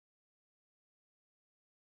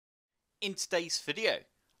In today's video,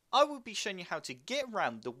 I will be showing you how to get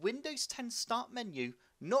around the Windows 10 Start menu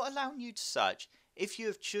not allowing you to search if you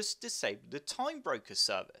have just disabled the TimeBroker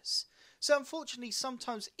service. So unfortunately,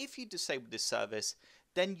 sometimes if you disable this service,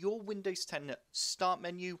 then your Windows 10 Start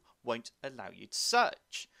menu won't allow you to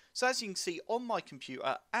search. So as you can see on my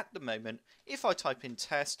computer at the moment, if I type in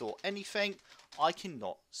test or anything, I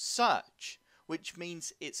cannot search, which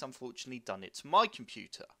means it's unfortunately done it to my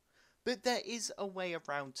computer. But there is a way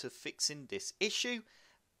around to fixing this issue,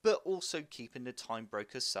 but also keeping the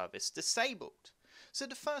TimeBroker service disabled. So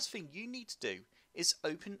the first thing you need to do is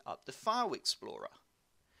open up the File Explorer.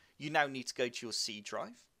 You now need to go to your C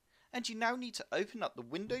drive, and you now need to open up the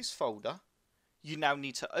Windows folder. You now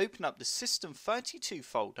need to open up the System32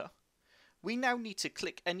 folder. We now need to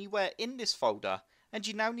click anywhere in this folder, and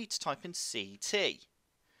you now need to type in CT.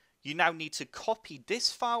 You now need to copy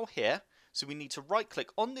this file here. So we need to right click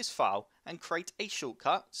on this file and create a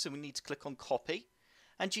shortcut. So we need to click on copy,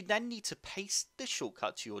 and you then need to paste the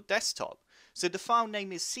shortcut to your desktop. So the file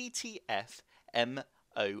name is ctfmon.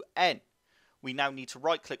 We now need to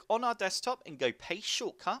right click on our desktop and go paste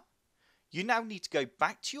shortcut. You now need to go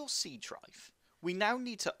back to your C drive. We now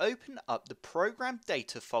need to open up the program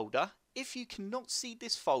data folder. If you cannot see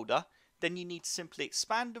this folder, then you need to simply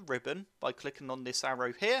expand the ribbon by clicking on this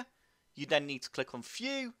arrow here. You then need to click on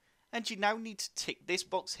view, and you now need to tick this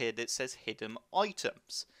box here that says hidden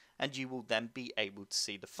items, and you will then be able to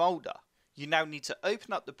see the folder. You now need to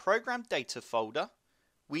open up the program data folder.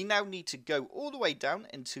 We now need to go all the way down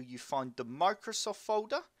until you find the Microsoft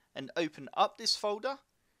folder and open up this folder.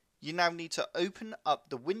 You now need to open up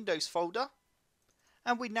the Windows folder,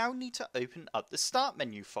 and we now need to open up the Start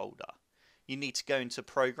menu folder. You need to go into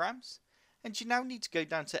Programs, and you now need to go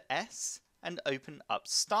down to S and open up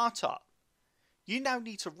Startup. You now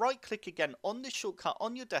need to right click again on the shortcut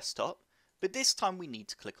on your desktop, but this time we need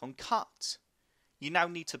to click on Cut. You now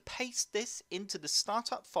need to paste this into the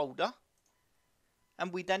Startup folder,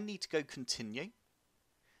 and we then need to go Continue.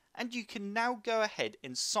 And you can now go ahead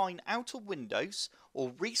and sign out of Windows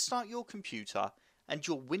or restart your computer, and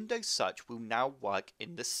your Windows search will now work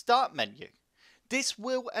in the Start menu. This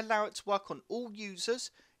will allow it to work on all users.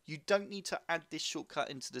 You don't need to add this shortcut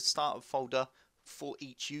into the Startup folder for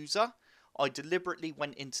each user. I deliberately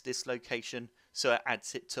went into this location so it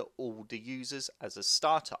adds it to all the users as a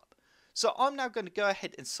startup. So I'm now going to go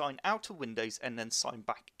ahead and sign out of Windows and then sign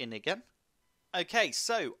back in again. Okay,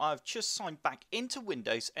 so I've just signed back into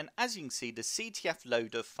Windows, and as you can see, the CTF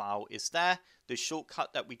loader file is there, the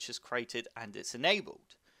shortcut that we just created, and it's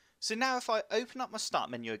enabled. So now if I open up my Start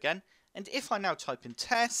menu again, and if I now type in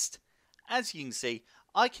test, as you can see,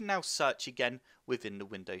 I can now search again within the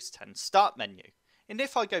Windows 10 Start menu. And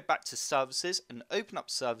if I go back to Services and open up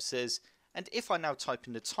Services, and if I now type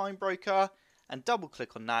in the TimeBroker and double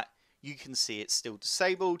click on that, you can see it's still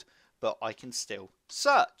disabled, but I can still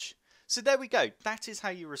search. So there we go. That is how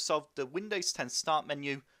you resolve the Windows 10 Start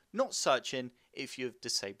menu not searching if you have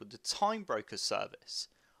disabled the TimeBroker service.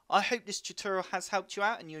 I hope this tutorial has helped you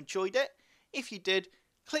out and you enjoyed it. If you did,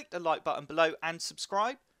 click the like button below and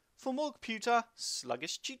subscribe for more computer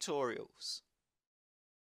sluggish tutorials.